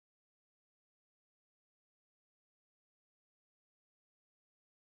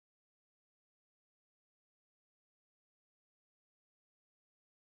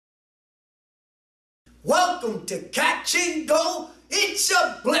Welcome to Catch and Go. It's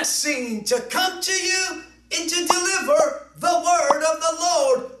a blessing to come to you and to deliver the word of the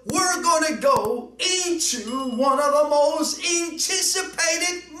Lord. We're going to go into one of the most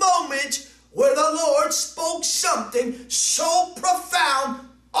anticipated moments where the Lord spoke something so profound.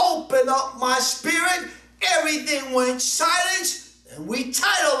 Open up my spirit. Everything went silent, and we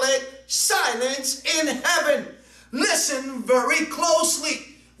title it Silence in Heaven. Listen very closely.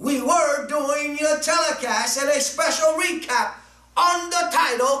 We were doing a telecast and a special recap on the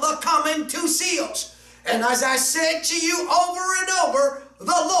title, The Coming Two Seals. And as I said to you over and over, the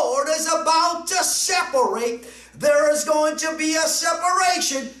Lord is about to separate. There is going to be a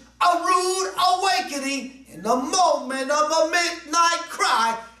separation, a rude awakening in the moment of a midnight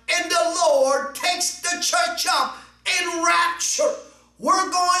cry. And the Lord takes the church up in rapture.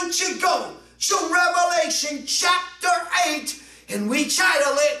 We're going to go to Revelation chapter 8. And we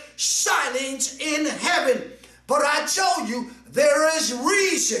title it Silence in Heaven. But I tell you, there is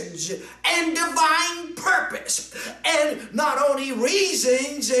reasons and divine purpose. And not only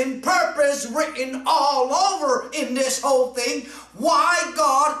reasons and purpose written all over in this whole thing, why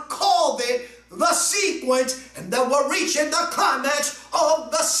God called it the sequence, and that we're reaching the climax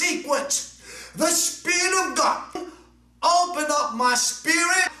of the sequence. The Spirit of God, open up my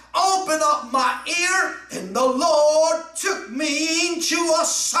spirit, open up my ear, and the Lord took me into a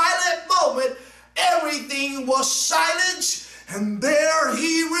silent moment. Everything was silent, and there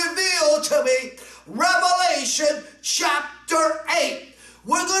He revealed to me Revelation chapter 8.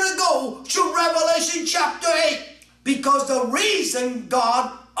 We're going to go to Revelation chapter 8 because the reason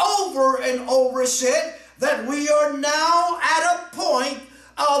God over and over said that we are now at a point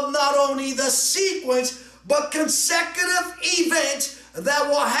of not only the sequence but consecutive events that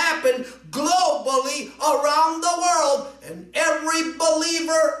will happen globally around the world, and every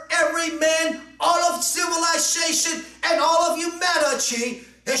believer, every man, all of civilization and all of humanity,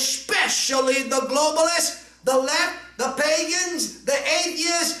 especially the globalists, the left, the pagans, the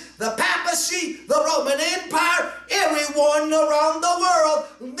atheists, the papacy, the Roman Empire, everyone around the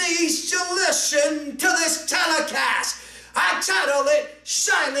world needs to listen to this telecast. I title it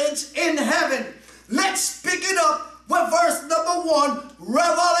Silence in Heaven. Let's pick it up with verse number 1,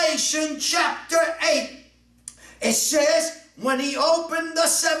 Revelation chapter 8. It says, when He opened the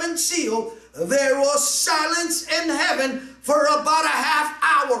seventh seal, there was silence in heaven for about a half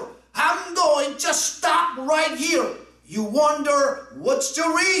hour. I'm going to stop right here. You wonder, what's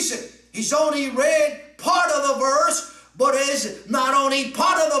the reason? He's only read part of the verse, but is not only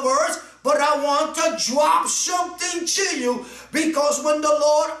part of the verse, but I want to drop something to you, because when the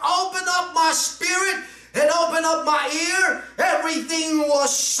Lord opened up my spirit and opened up my ear, everything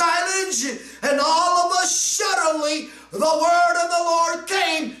was silent, and all of a suddenly the word of the Lord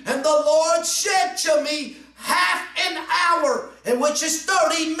came, and the Lord said to me, half an hour, and which is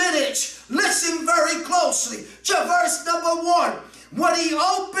 30 minutes. Listen very closely to verse number 1. When He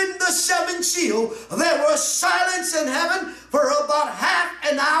opened the seventh seal, there was silence in heaven for about half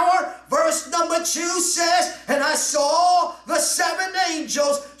an hour. Verse number 2 says, and I saw the seven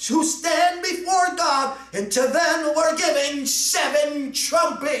angels who stand before God, and to them were given seven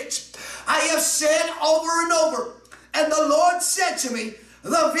trumpets. I have said over and over, and the Lord said to me,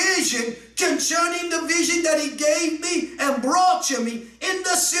 the vision concerning the vision that He gave me and brought to me in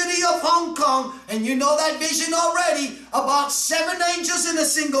the city of Hong Kong. And you know that vision already, about seven angels in a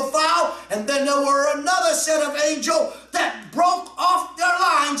single file. And then there were another set of angels that broke off their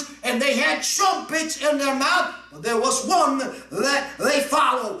lines, and they had trumpets in their mouth. But there was one that they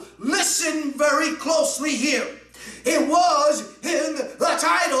followed. Listen very closely here. It was in the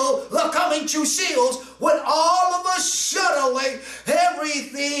title, The Coming Two Seals, when all of a suddenly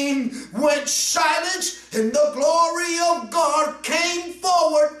everything went silent, and the glory of God came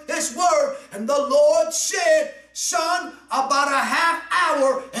forward, His word, and the Lord said, son, about a half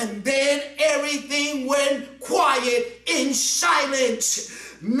hour, and then everything went quiet in silence.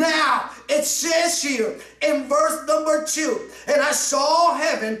 Now, it says here in verse number 2, and I saw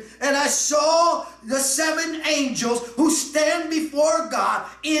heaven, and I saw the seven angels who stand before God,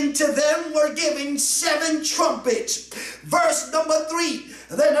 and to them were given seven trumpets. Verse number 3,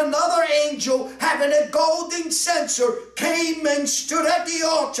 then another angel having a golden censer came and stood at the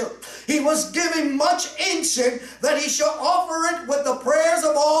altar. He was given much incense, that he shall offer it with the prayers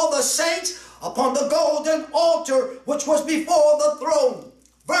of all the saints upon the golden altar which was before the throne.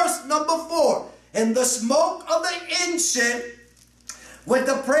 Verse number 4, and the smoke of the incense with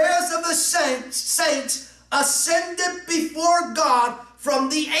the prayers of the saints ascended before God from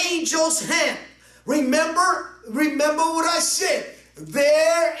the angel's hand. Remember what I said.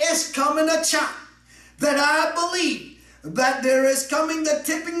 There is coming a time that I believe that there is coming the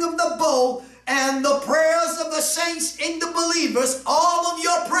tipping of the bowl, and the prayers of the saints and the believers, all of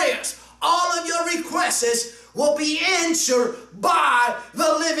your prayers, all of your requests will be answered by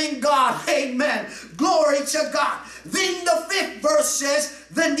the living God. Amen. Glory to God. Then the 5th verse says,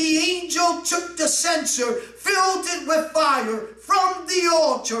 then the angel took the censer, filled it with fire from the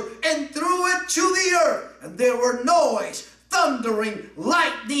altar, and threw it to the earth. And there were noise, thundering,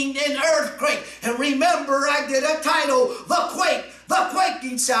 lightning, and earthquake. And remember, I did a title, the quake, the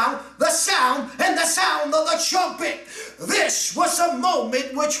quaking sound, the sound, and the sound of the trumpet. This was a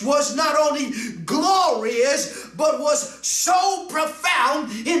moment which was not only glorious, but was so profound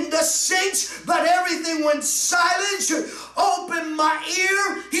in the sense that everything went silent. Opened my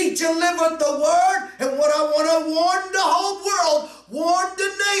ear, he delivered the word, and what I want to warn the whole world, warn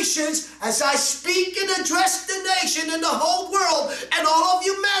the nations, as I speak and address the nation and the whole world and all of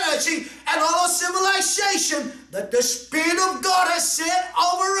humanity and all of civilization, that the Spirit of God has said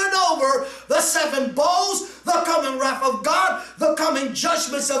over and over, the 7 bowls, the coming wrath of God, the coming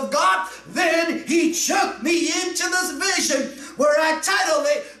judgments of God. Then he took me into this vision where I titled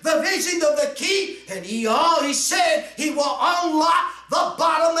it, The Vision of the Key, and he said he will unlock the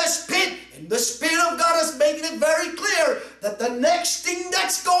bottomless pit. And the Spirit of God is making it very clear that the next thing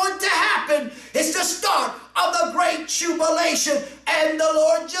that's going to happen is the start of the great tribulation. And the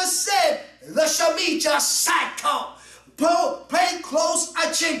Lord just said, the Shemitah cycle. Pay close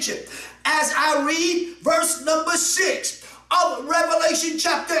attention as I read verse number 6 of Revelation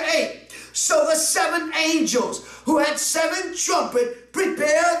chapter 8. So the 7 angels who had 7 trumpets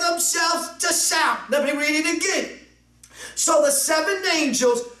prepared themselves to sound. Let me read it again. So the 7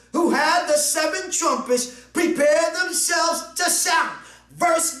 angels who had the 7 trumpets prepared themselves to sound.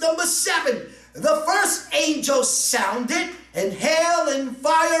 Verse number 7. The first angel sounded, and hail and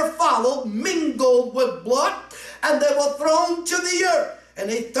fire followed, mingled with blood, and they were thrown to the earth. And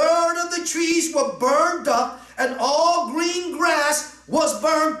a third of the trees were burned up, and all green grass was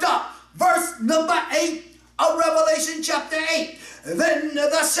burned up. Verse number 8 of Revelation chapter 8. Then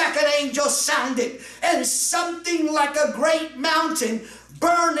the second angel sounded, and something like a great mountain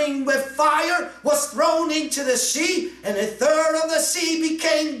burning with fire was thrown into the sea, and a third of the sea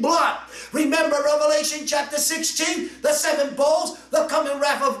became blood. Remember Revelation chapter 16, the 7 bowls, the coming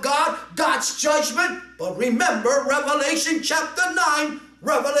wrath of God, God's judgment. But remember Revelation chapter 9,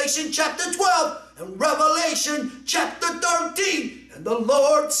 Revelation chapter 12, and Revelation chapter 13. And the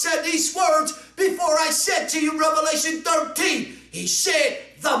Lord said these words before I said to you Revelation 13. He said,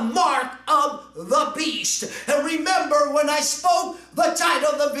 the mark of the beast. And remember when I spoke the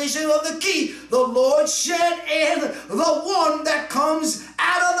title, the vision of the key, the Lord said, and the one that comes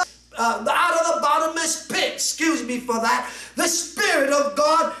out of the bottomless pit, excuse me for that, the Spirit of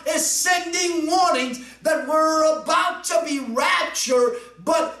God is sending warnings that we're about to be raptured,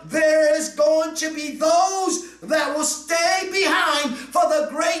 but there is going to be those that will stay behind for the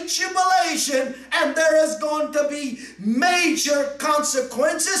great tribulation, and there is going to be major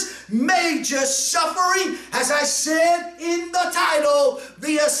consequences, major suffering, as I said in the title,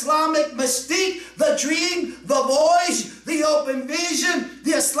 the Islamic mystique, the dream, the voice, the open vision,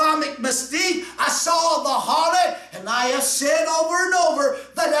 the Islamic mystique. I saw the harlot, and I have said over and over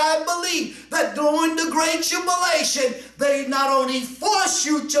that I believe that during the great tribulation, they not only force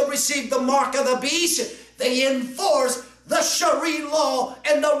you to receive the mark of the beast, they enforce the Sharia law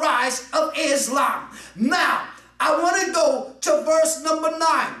and the rise of Islam. Now, I want to go to verse number 9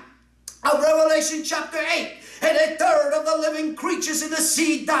 of Revelation chapter 8. And a third of the living creatures in the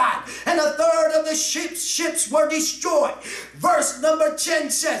sea died, and a third of the ships were destroyed. Verse number 10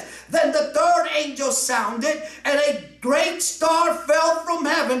 says, then the third angel sounded, and a great star fell from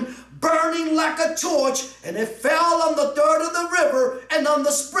heaven, burning like a torch, and it fell on the third of the river and on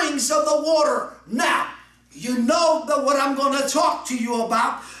the springs of the water. Now, you know what I'm going to talk to you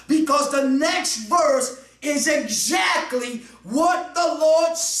about, because the next verse is exactly what the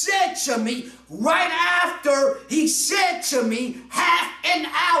Lord said to me right after he said to me half an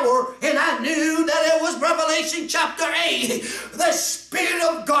hour, and I knew that it was Revelation chapter 8. The Spirit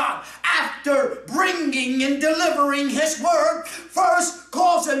of God, after bringing and delivering his word, first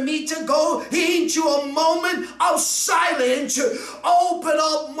causing me to go into a moment of silence, open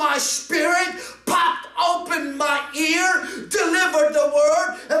up my spirit, popped open my ear, delivered the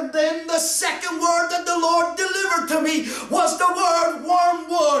word, and then the second word that the Lord delivered to me was the word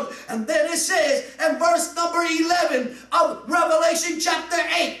wormwood. And then it says in verse number 11 of Revelation chapter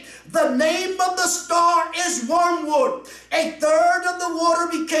 8, the name of the star is wormwood. A third of the water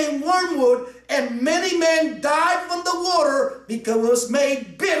became wormwood, and many men died from the water because it was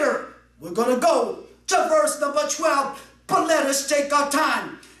made bitter. We're going to go to verse number 12. But let us take our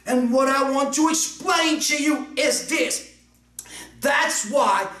time. And what I want to explain to you is this. That's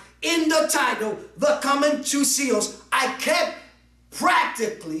why in the title, The Coming Two Seals, I kept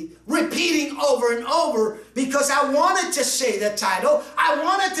practically repeating over and over, because I wanted to say the title. I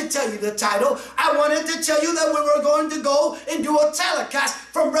wanted to tell you the title. I wanted to tell you that we were going to go and do a telecast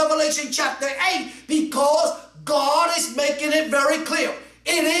from Revelation chapter 8, because God is making it very clear.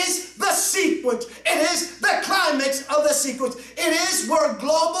 It is the sequence. It is the climax of the sequence. It is where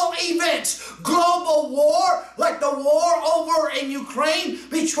global events, global war, like the war over in Ukraine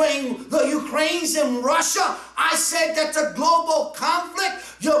between the Ukrainians and Russia. I said that's a global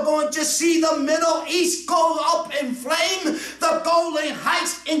conflict. You're going to see the Middle East go up in flame, the Golan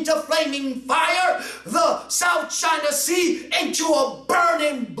Heights into flaming fire, the South China Sea into a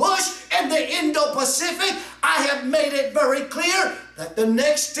burning bush, and the Indo-Pacific. I have made it very clear that the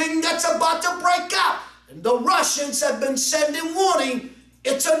next thing that's about to break out, and the Russians have been sending warning,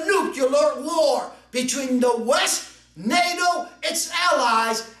 it's a nuclear war between the West, NATO, its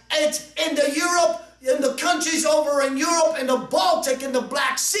allies, and in Europe, in the countries over in Europe, in the Baltic, in the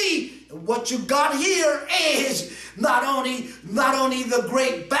Black Sea. And what you got here is not only the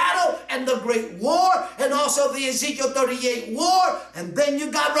great battle and the great war, and also the Ezekiel 38 war, and then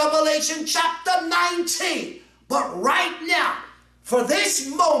you got Revelation chapter 19. But right now, for this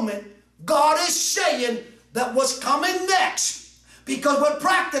moment, God is saying that what's coming next, because we're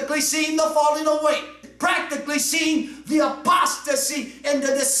practically seeing the falling away, practically seeing the apostasy and the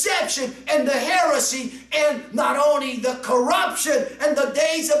deception and the heresy, and not only the corruption and the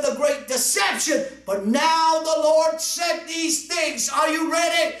days of the great deception, but now the Lord said these things. Are you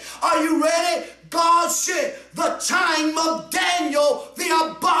ready? Are you ready? God said, the time of Daniel, the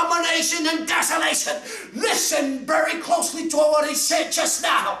abomination and desolation. Listen very closely to what he said just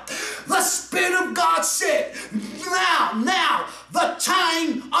now. The Spirit of God said, now, the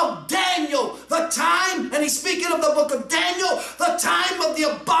time of Daniel, the time, and he's speaking of the book of Daniel, the time of the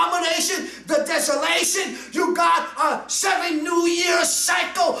abomination, the desolation. You got a 7 New Year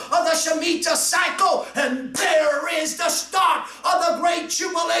cycle of the Shemitah cycle, and there is the start of the great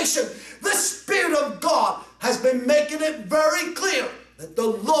tribulation. The Spirit of God has been making it very clear that the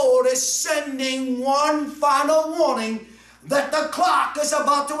Lord is sending one final warning that the clock is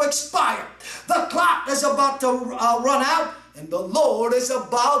about to expire. The clock is about to run out, and the Lord is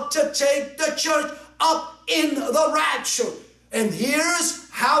about to take the church up in the rapture. And here's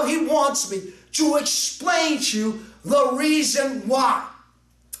how he wants me to explain to you the reason why.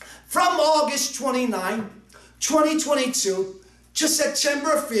 From August 29, 2022 to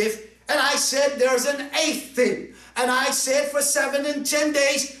September 5th, and I said there's an 8th thing. And I said for 7 and 10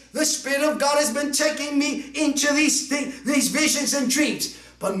 days, the Spirit of God has been taking me into these visions and dreams.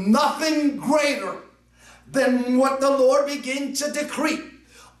 But nothing greater than what the Lord began to decree.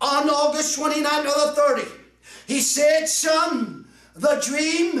 On August 29 or the 30th, he said, son, the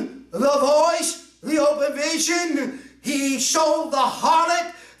dream, the voice, the open vision, he showed the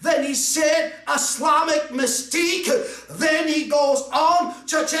harlot. Then he said Islamic mystique. Then he goes on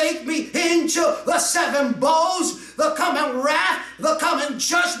to take me into the 7 bowls, the coming wrath, the coming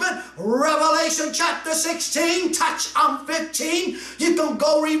judgment. Revelation chapter 16, touch on 15. You can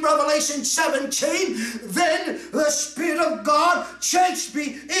go read Revelation 17. Then the Spirit of God takes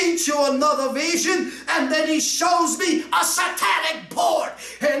me into another vision, and then he shows me a satanic board.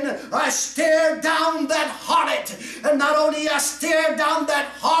 And I stare down that harlot. And not only I stare down that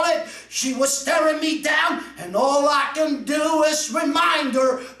harlot, she was staring me down, and all I can do is remind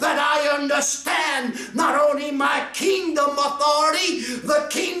her that I understand not only my kingdom authority, the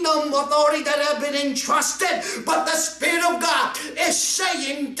kingdom authority that have been entrusted, but the Spirit of God is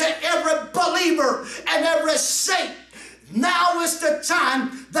saying to every believer and every saint, now is the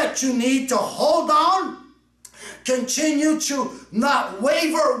time that you need to hold on, continue to not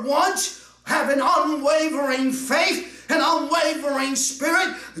waver once, have an unwavering faith, an unwavering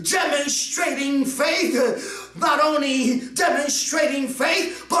spirit, demonstrating faith. Not only demonstrating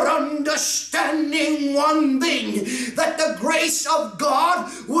faith, but understanding one thing, that the grace of God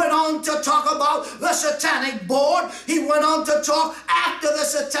went on to talk about the satanic board. He went on to talk after the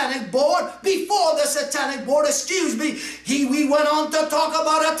satanic board, before the satanic board, we went on to talk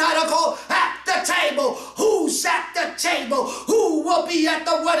about a title called At the Table. Who's at the table? Who will be at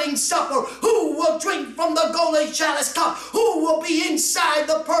the wedding supper? Who will drink from the golden chalice cup? Who will be inside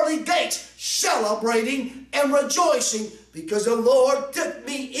the pearly gates, celebrating and rejoicing, because the Lord took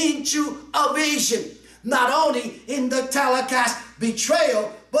me into a vision, not only in the telecast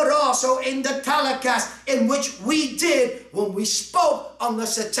betrayal, but also in the telecast in which we did when we spoke on the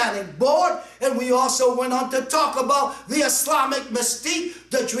satanic board. And we also went on to talk about the Islamic mystique,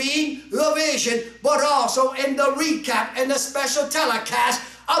 the dream, the vision, but also in the recap and the special telecast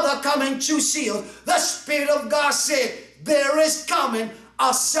of the coming two seals. The Spirit of God said, there is coming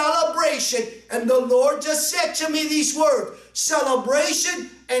a celebration. And the Lord just said to me these words, celebration,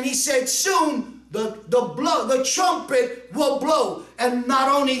 and he said soon the trumpet will blow. And not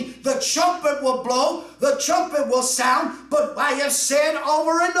only the trumpet will blow, the trumpet will sound, but I have said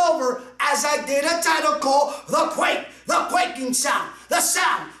over and over, as I did a title called the quaking sound, the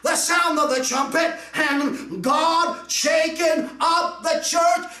sound of the trumpet, and God shaking up the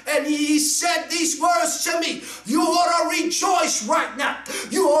church. And he said these words to me, you ought to rejoice right now,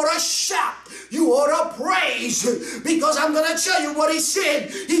 you ought to shout, you ought to praise, because I'm going to tell you what he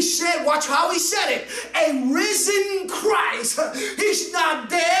said. He said, watch how he said it, a risen Christ, he's not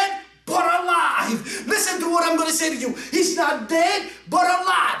dead but alive. Listen to what I'm going to say to you. He's not dead but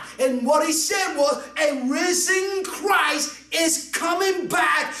alive. And what he said was, a risen Christ is coming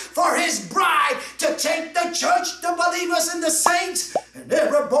back for his bride to take the church, the believers and the saints, and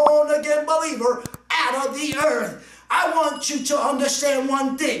every born again believer out of the earth. I want you to understand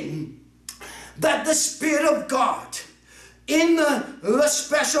one thing, that the Spirit of God in the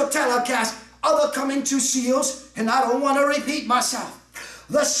special telecast of the coming two seals, and I don't want to repeat myself,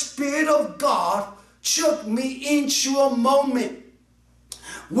 the Spirit of God took me into a moment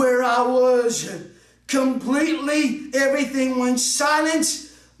where I was completely, everything went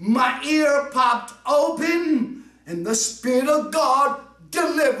silent, my ear popped open, and the Spirit of God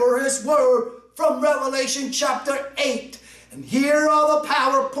delivered his word from Revelation chapter 8. And here are the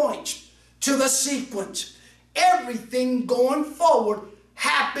PowerPoints to the sequence. Everything going forward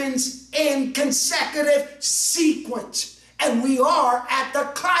happens in consecutive sequence. And we are at the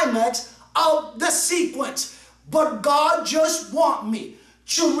climax of the sequence. But God just wants me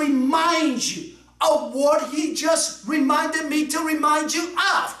to remind you of what he just reminded me to remind you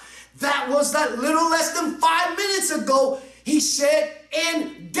of. That was that little less than 5 minutes ago. He said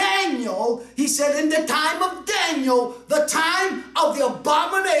in Daniel, he said in the time of Daniel, the time of the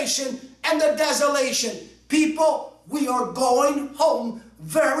abomination and the desolation. People, we are going home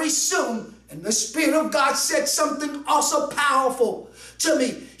very soon. And the Spirit of God said something also powerful to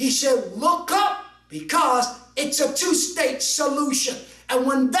me. He said, look up, because it's a two-stage solution. And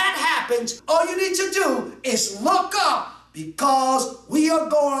when that happens, all you need to do is look up, because we are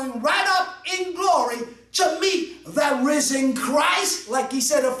going right up in glory to meet that risen Christ, like he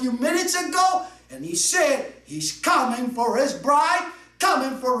said a few minutes ago. And he said he's coming for his bride,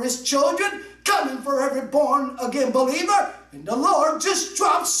 coming for his children, coming for every born again believer. And the Lord just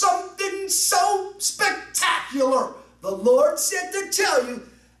dropped something so spectacular. The Lord said to tell you,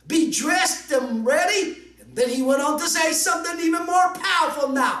 be dressed and ready. And then he went on to say something even more powerful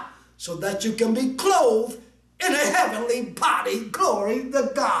now, so that you can be clothed in a heavenly body. Glory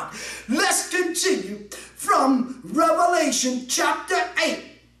to God. Let's continue from Revelation chapter 8.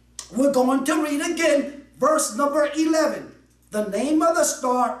 We're going to read again verse number 11. The name of the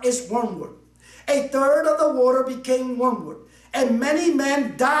star is Wormwood. A third of the water became wormwood, and many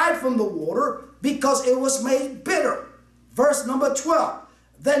men died from the water because it was made bitter. Verse number 12.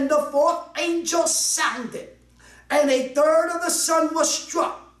 Then the fourth angel sounded, and a third of the sun was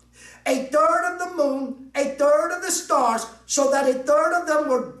struck, a third of the moon, a third of the stars, so that a third of them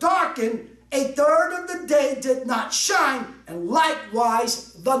were darkened, a third of the day did not shine, and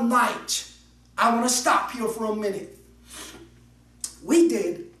likewise the night. I want to stop here for a minute. We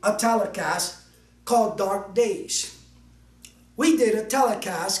did a telecast called Dark Days. We did a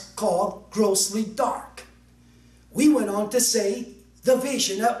telecast called Grossly Dark. We went on to say the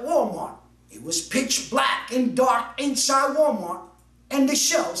vision at Walmart. It was pitch black and dark inside Walmart, and the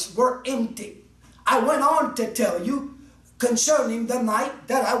shelves were empty. I went on to tell you concerning the night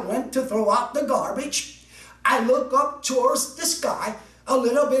that I went to throw out the garbage. I looked up towards the sky a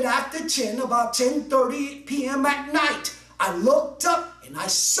little bit after 10, about 10:30 p.m. at night. I looked up and I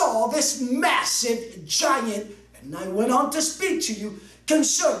saw this massive giant, and I went on to speak to you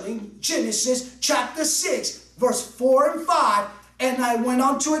concerning Genesis chapter 6, verse 4 and 5, and I went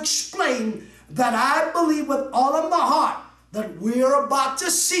on to explain that I believe with all of my heart that we're about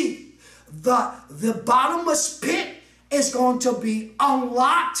to see the bottomless pit is going to be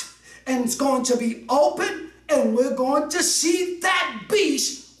unlocked, and it's going to be open, and we're going to see that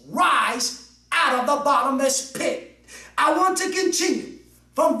beast rise out of the bottomless pit. I want to continue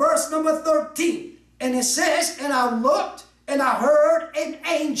from verse number 13. And it says, and I looked and I heard an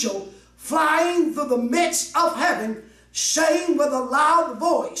angel flying through the midst of heaven, saying with a loud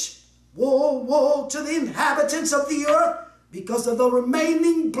voice, woe, woe to the inhabitants of the earth, because of the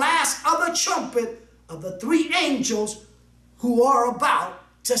remaining blast of the trumpet of the three angels who are about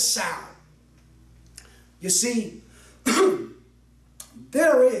to sound. You see,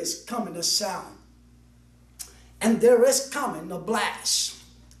 there is coming a sound, and there is coming a blast.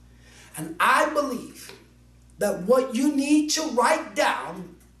 And I believe that what you need to write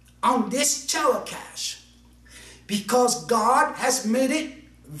down on this telecast, because God has made it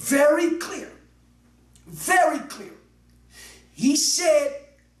very clear, very clear. He said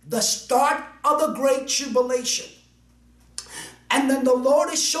the start of the great tribulation. And then the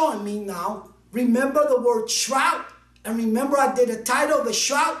Lord is showing me now, remember the word shroud, and remember I did a title, the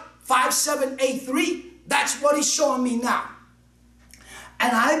shroud, 5783. That's what he's showing me now.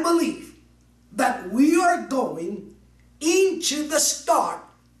 And I believe that we are going into the start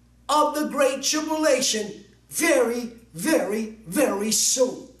of the great tribulation very, very, very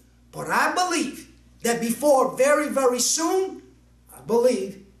soon. But I believe that before very, very soon, I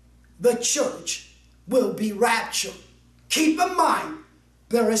believe the church will be raptured. Keep in mind,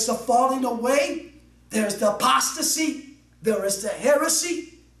 there is the falling away, there's the apostasy, there is the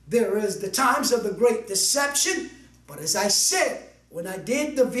heresy, there is the times of the great deception. But as I said, when I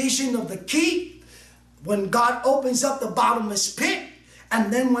did the vision of the key, when God opens up the bottomless pit,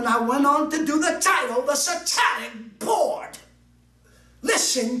 and then when I went on to do the title, the satanic board.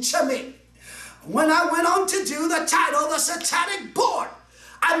 Listen to me. When I went on to do the title, the satanic board,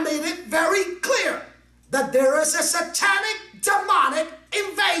 I made it very clear that there is a satanic, demonic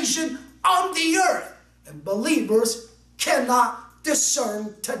invasion on the earth. And believers cannot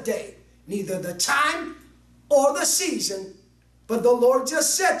discern today, neither the time or the season. But the Lord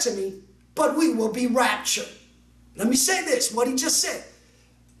just said to me, but we will be raptured. Let me say this, what he just said.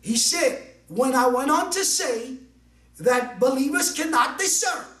 He said, when I went on to say that believers cannot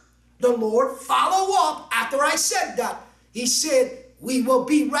discern, the Lord followed up after I said that. He said, we will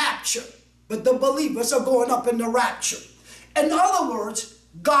be raptured, but the believers are going up in the rapture. In other words,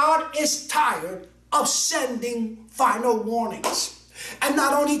 God is tired of sending final warnings. And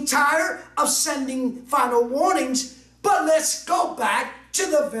not only tired of sending final warnings, but let's go back to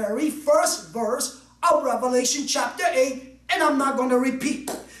the very first verse of Revelation chapter 8, and I'm not going to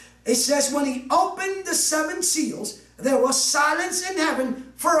repeat. It says, when he opened the seven seals, there was silence in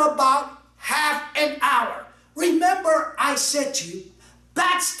heaven for about half an hour. Remember, I said to you,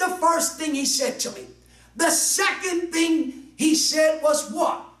 that's the first thing he said to me. The second thing he said was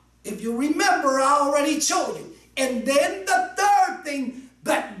what? If you remember, I already told you. And then the third thing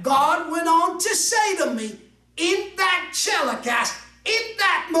that God went on to say to me in that telecast, in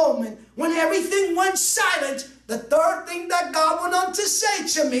that moment, when everything went silent, the third thing that God went on to say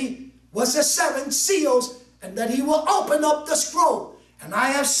to me was the seven seals, and that he will open up the scroll. And I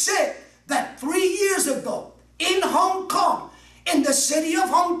have said that 3 years ago in Hong Kong, in the city of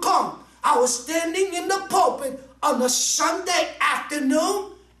Hong Kong, I was standing in the pulpit on a Sunday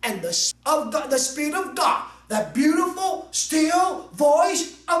afternoon, and the Spirit of God, that beautiful, still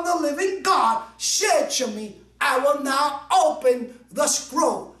voice of the living God, said to me, I will now open the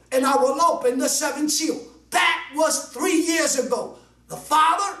scroll, and I will open the seven seals. That was 3 years ago. The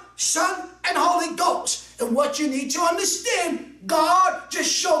Father, Son, and Holy Ghost. And what you need to understand, God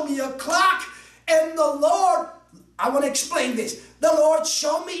just showed me a clock, and the Lord, I want to explain this. The Lord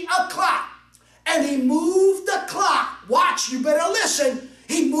showed me a clock, and he moved the clock. Watch, you better listen.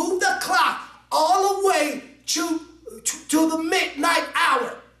 He moved the clock all the way to the midnight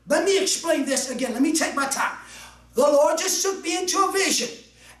hour. Let me explain this again. Let me take my time. The Lord just took me into a vision,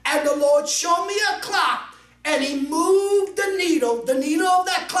 and the Lord showed me a clock, and he moved the needle of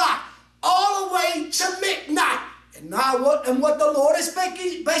that clock, all the way to midnight. And now what the Lord is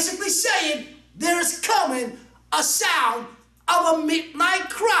basically saying, there's coming a sound of a midnight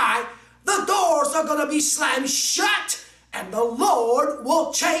cry. The doors are going to be slammed shut, and the Lord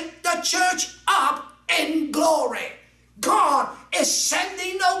will take the church up in glory. God is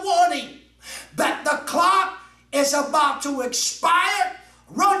sending a warning that the clock is about to expire,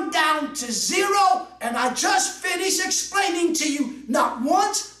 run down to zero, and I just finished explaining to you not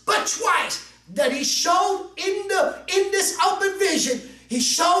once but twice that he showed in this open vision. He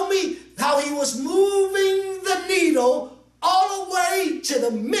showed me how he was moving the needle all the way to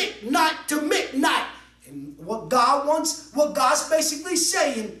the midnight And what God's basically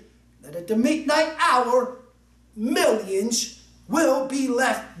saying, that at the midnight hour, millions will be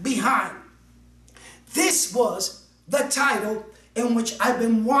left behind. This was the title in which I've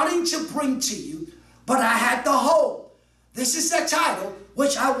been wanting to bring to you, but I had to hold. This is the title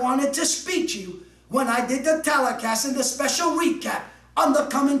which I wanted to speak to you, when I did the telecast and the special recap on the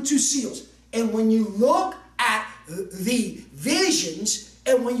coming two seals. And when you look at the visions,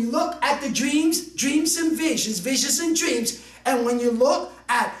 and when you look at the dreams and visions, visions and dreams, and when you look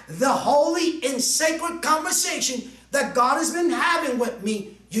at the holy and sacred conversation that God has been having with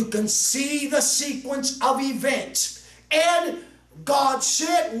me, you can see the sequence of events. And God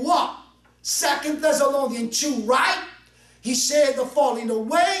said what? 2 Thessalonians 2, right? He said the falling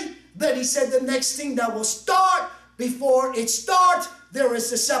away. Then he said the next thing that will start. Before it starts, there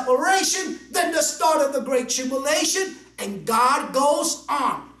is the separation. Then the start of the great tribulation. And God goes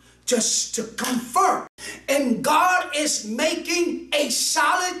on just to confirm. And God is making a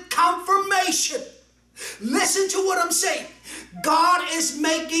solid confirmation. Listen to what I'm saying. God is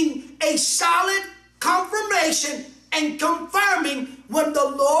making a solid confirmation and confirming when the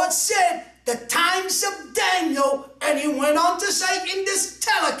Lord said the times of Daniel, and he went on to say in this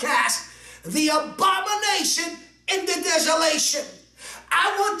telecast, the abomination and the desolation.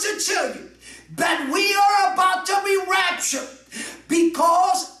 I want to tell you that we are about to be raptured,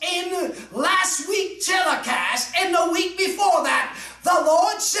 because in last week's telecast and the week before that, the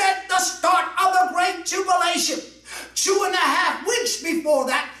Lord said the start of the great tribulation. 2.5 weeks before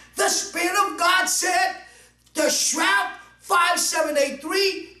that, the Spirit of God said the shroud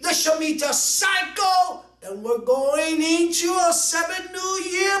 5783, the Shemitah cycle, and we're going into a 7 new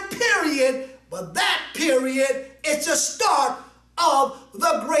year period. But that period, it's a start of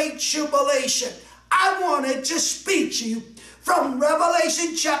the great tribulation. I wanted to speak to you from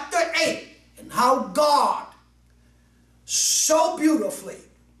Revelation chapter 8 and how God so beautifully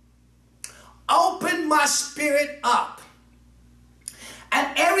opened my spirit up and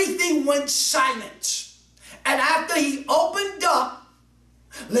everything went silent. And after he opened up,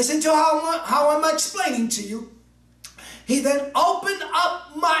 listen to how I'm explaining to you. He then opened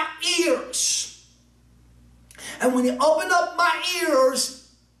up my ears. And when he opened up my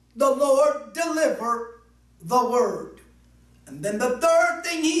ears, the Lord delivered the word. And then the third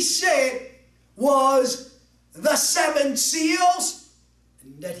thing he said was the 7 seals,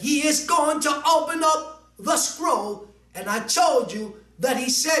 and that he is going to open up the scroll. And I told you that he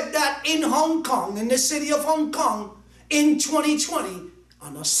said that in Hong Kong, in the city of Hong Kong, in 2020,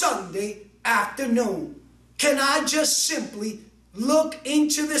 on a Sunday afternoon. Can I just simply look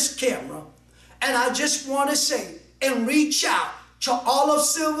into this camera, and I just want to say and reach out to all of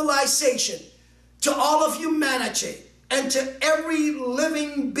civilization, to all of humanity, and to every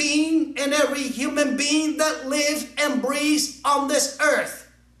living being and every human being that lives and breathes on this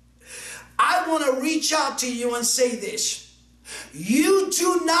earth. I want to reach out to you and say this. You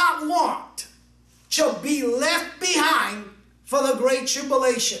do not want to be left behind for the great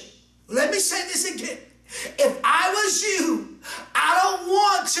tribulation. Let me say this again. If I was you, I don't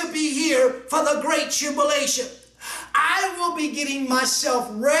want to be here for the great tribulation. I will be getting myself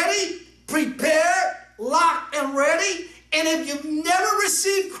ready, prepared, locked and ready. And if you've never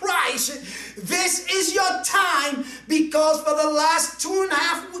received Christ, this is your time, because for the last two and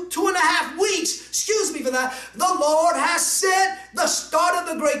a half weeks, excuse me for that, the Lord has said the start of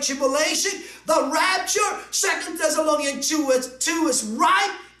the great tribulation, the rapture, 2 Thessalonians 2 is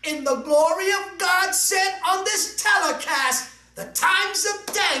right, and the glory of God said on this telecast, the times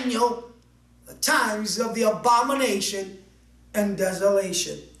of Daniel, the times of the abomination and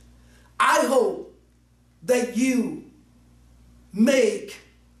desolation. I hope that you make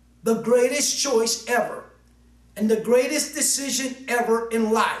the greatest choice ever and the greatest decision ever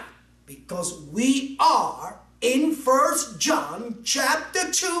in life, because we are in 1 John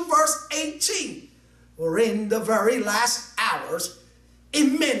chapter 2 verse 18. We're in the very last hours,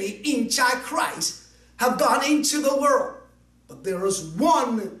 and many Antichrist have gone into the world. But there is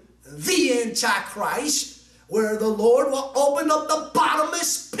one, the Antichrist, where the Lord will open up the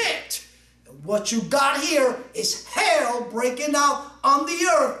bottomless pit. And what you got here is hell breaking out on the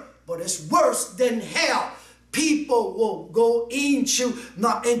earth, but it's worse than hell. People will go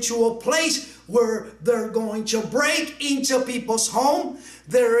not into a place where they're going to break into people's home.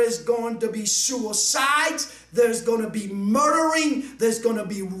 There is going to be suicides. There's going to be murdering. There's going to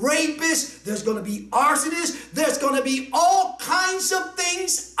be rapists. There's going to be arsonists. There's going to be all kinds of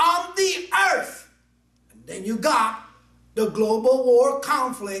things on the earth. And then you got the global war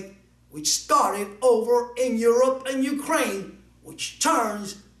conflict, which started over in Europe and Ukraine, which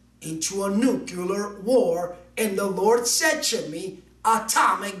turns into a nuclear war. And the Lord said to me,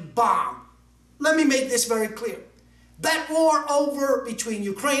 atomic bomb. Let me make this very clear. That war over between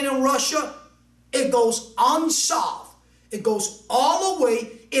Ukraine and Russia, it goes unsolved. It goes all the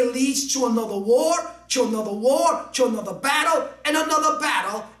way. It leads to another war, to another war, to another battle,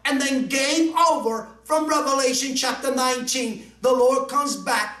 and then then game over from Revelation chapter 19. The Lord comes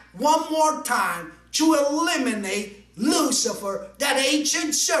back one more time to eliminate Lucifer, that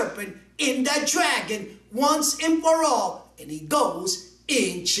ancient serpent, in that dragon once and for all. And he goes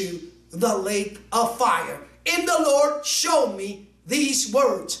into the lake of fire. And the Lord showed me these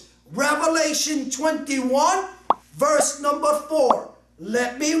words. Revelation 21, verse number 4.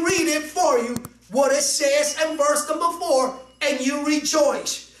 Let me read it for you, what it says in verse number 4, and you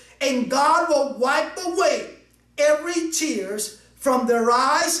rejoice. And God will wipe away every tears from their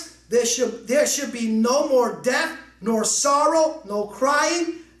eyes. There should be no more death, nor sorrow, no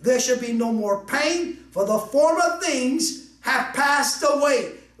crying. There should be no more pain, for the former things have passed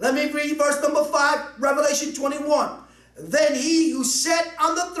away. Let me read verse number 5, Revelation 21. Then he who sat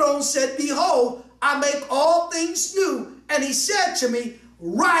on the throne said, Behold, I make all things new. And he said to me,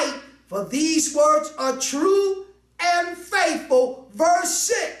 Write, for these words are true and faithful. Verse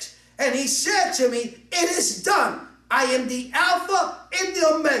 6. And he said to me, It is done. I am the Alpha and the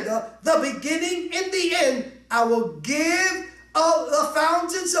Omega, the beginning and the end. I will give of the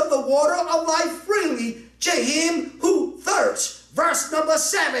fountains of the water of life freely to him who thirsts. Verse number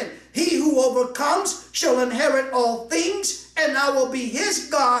 7, he who overcomes shall inherit all things, and I will be his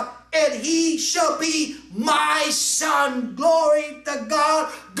God, and he shall be my son. Glory to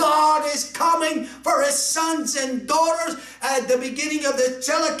God. God is coming for his sons and daughters. At the beginning of this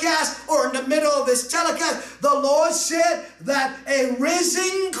telecast, or in the middle of this telecast, the Lord said that a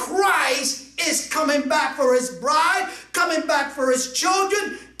risen Christ is coming back for his bride, coming back for his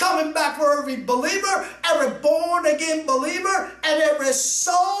children, coming back for every believer, every born-again believer, and every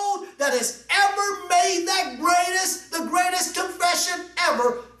soul that has ever made the greatest confession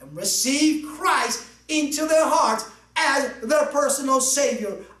ever, and received Christ into their hearts as their personal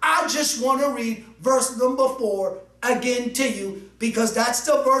Savior. I just want to read verse number 4 again to you, because that's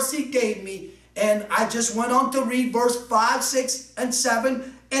the verse he gave me, and I just went on to read verse 5, 6, and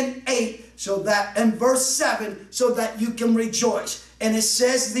 7, and 8, and verse 7, so that you can rejoice. And it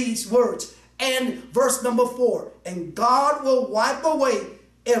says these words, and verse number 4, and God will wipe away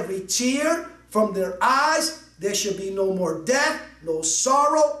every tear from their eyes. There shall be no more death, no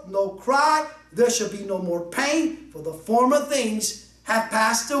sorrow, no cry. There shall be no more pain, for the former things have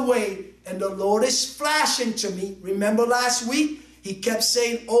passed away. And the Lord is flashing to me. Remember last week, he kept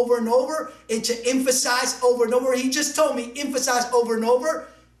saying over and over, and to emphasize over and over. He just told me, emphasize over and over,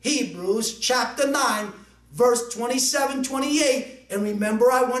 Hebrews chapter 9, verse 27, 28. And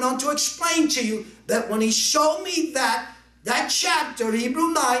remember, I went on to explain to you that when he showed me that chapter,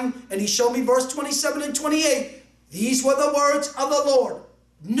 Hebrew 9, and he showed me verse 27 and 28, these were the words of the Lord,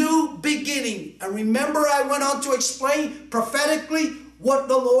 new beginning. And remember, I went on to explain prophetically what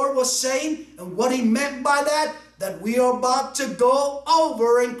the Lord was saying and what he meant by that we are about to go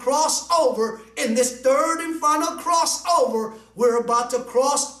over and cross over in this third and final crossover. We're about to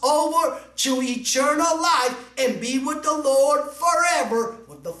cross over to eternal life and be with the Lord forever,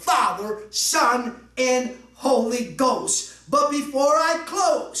 with the Father, Son, and Holy Ghost. But before I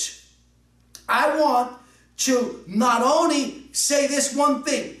close, I want to not only say this one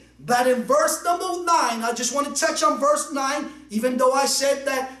thing, but in verse number 9, I just want to touch on verse 9, even though I said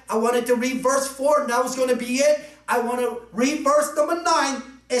that I wanted to read verse 4 and that was going to be it. I want to read verse number 9.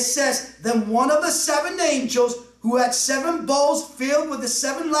 It says, Then one of the 7 angels who had 7 bowls filled with the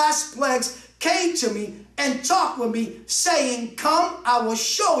 7 last plagues came to me and talked with me, saying, Come, I will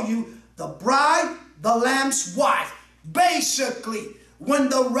show you the bride, the Lamb's wife. Basically, when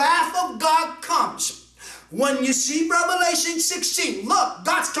the wrath of God comes, when you see Revelation 16, look,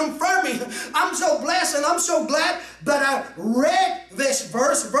 God's confirming. I'm so blessed and I'm so glad that I read this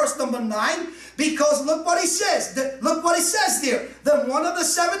verse number 9, because look what he says. Look what he says there. Then one of the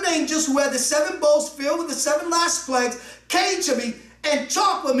 7 angels who had the 7 bowls filled with the 7 last plagues came to me and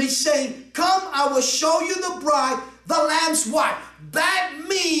talked with me, saying, Come, I will show you the bride, the Lamb's wife. That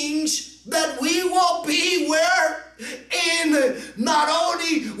means that we will be where? Not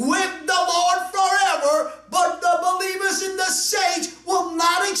only with the Lord forever, but the believers and the saints will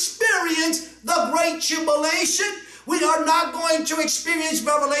not experience the great tribulation. We are not going to experience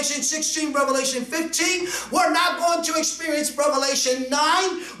Revelation 16, Revelation 15. We're not going to experience Revelation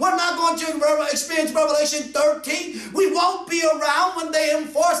 9. We're not going to experience Revelation 13. We won't be around when they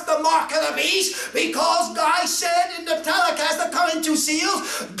enforce the mark of the beast, because God said in the telecast, the coming 2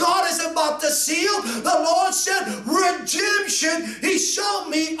 seals, God is about to seal. The Lord said, redemption. He showed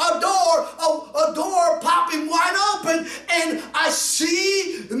me a door popping wide open, and I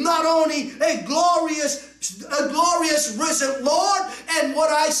see not only a glorious risen Lord, and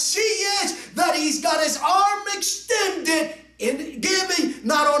what I see is that he's got his arm extended in giving,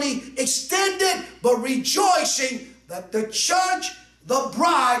 not only extended, but rejoicing that the church, the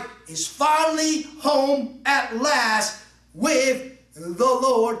bride, is finally home at last with the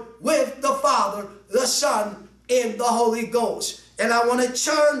Lord, with the Father, the Son, and the Holy Ghost. And I want to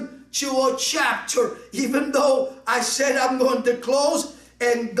turn to a chapter, even though I said I'm going to close,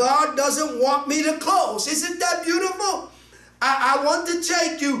 and God doesn't want me to close. Isn't that beautiful? I want to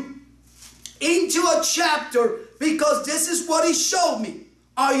take you into a chapter because this is what he showed me.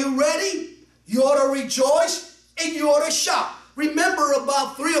 Are you ready? You ought to rejoice and you ought to shout. Remember,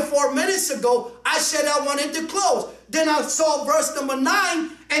 about 3 or 4 minutes ago, I said I wanted to close. Then I saw verse number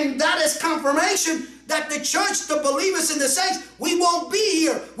 9, and that is confirmation that the church, the believers and the saints, we won't be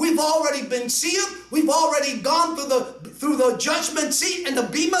here. We've already been sealed. We've already gone through the judgment seat and the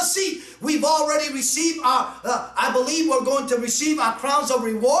bema seat. We've already received our, I believe we're going to receive our crowns of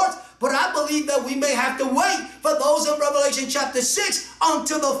rewards. But I believe that we may have to wait for those in Revelation chapter 6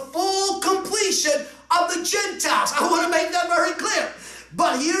 until the full completion of the Gentiles. I want to make that very clear.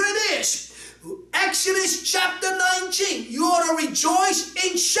 But here it is. Exodus chapter 19. You ought to rejoice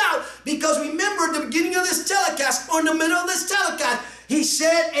and shout. Because remember at the beginning of this telecast, or in the middle of this telecast, he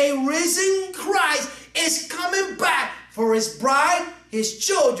said a risen Christ is coming back for his bride, his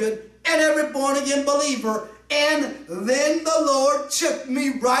children, and every born again believer. And then the Lord took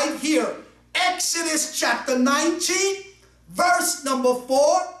me right here. Exodus chapter 19, verse number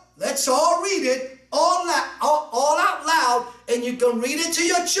 4. Let's all read it all out loud. And you can read it to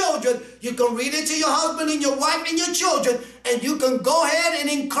your children. You can read it to your husband and your wife and your children. And you can go ahead and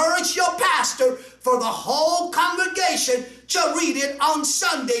encourage your pastor for the whole congregation to read it on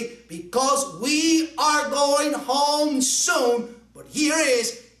Sunday, because we are going home soon. But here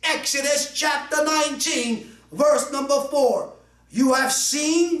is Exodus chapter 19. Verse number 4, you have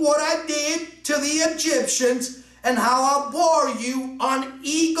seen what I did to the Egyptians and how I bore you on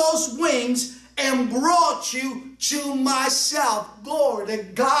eagle's wings and brought you to myself. Glory to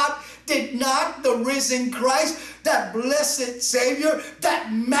God. Did not the risen Christ, that blessed Savior,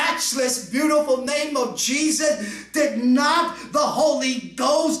 that matchless, beautiful name of Jesus, did not the Holy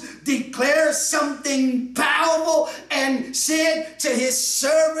Ghost declare something powerful and said to his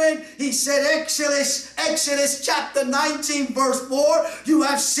servant, he said, Exodus chapter 19, verse 4, you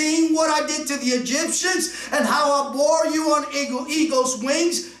have seen what I did to the Egyptians and how I bore you on eagle's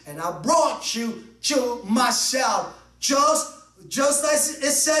wings, and I brought you to myself. Just as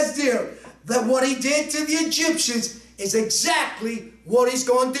it says there, that what he did to the Egyptians is exactly what he's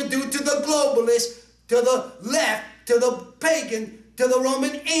going to do to the globalists, to the left, to the pagan, to the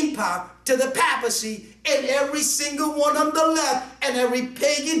Roman Empire, to the papacy, and every single one on the left, and every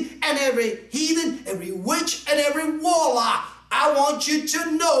pagan, and every heathen, every witch, and every warlock. I want you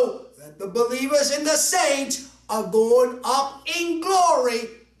to know that the believers and the saints are going up in glory,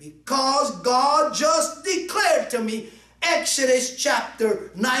 because God just declared to me Exodus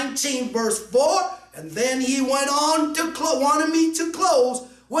chapter 19 verse 4, and then he went on to wanted me to close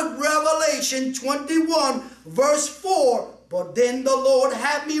with Revelation 21 verse 4, but then the Lord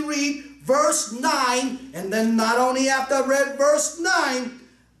had me read verse 9, and then not only after I read verse 9,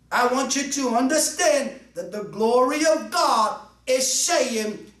 I want you to understand that the glory of God is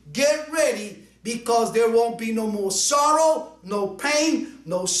saying, get ready, because there won't be no more sorrow, no pain,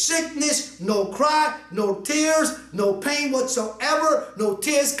 no sickness, no cry, no tears, no pain whatsoever, no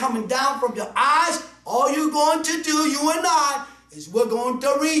tears coming down from your eyes. All you're going to do, you and I, is we're going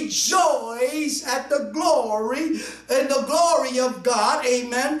to rejoice at the glory and the glory of God.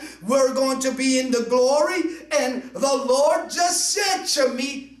 Amen. We're going to be in the glory, and the Lord just said to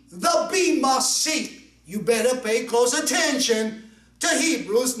me, the bema seat. You better pay close attention to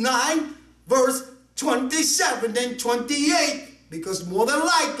Hebrews 9 verse 27 and 28, because more than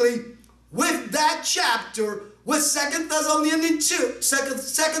likely with that chapter, with 2 Thessalonians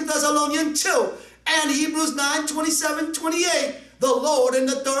 2 and Hebrews 9 27 28, the Lord in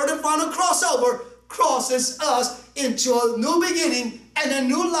the third and final crossover crosses us into a new beginning and a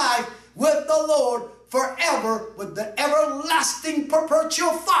new life with the Lord forever, with the everlasting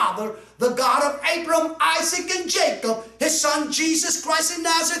perpetual Father, the God of Abraham, Isaac, and Jacob, his son Jesus Christ of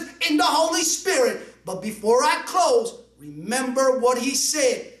Nazareth, in the Holy Spirit. But before I close, remember what he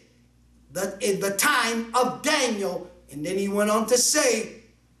said that in the time of Daniel, and then he went on to say,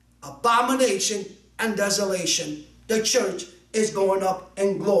 abomination and desolation. The church is going up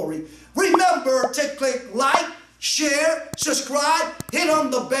in glory. Remember to click like, share, subscribe, hit on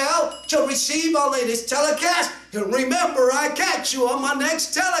the bell to receive our latest telecast. And remember, I catch you on my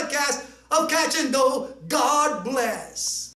next telecast of Catch and Go. God bless.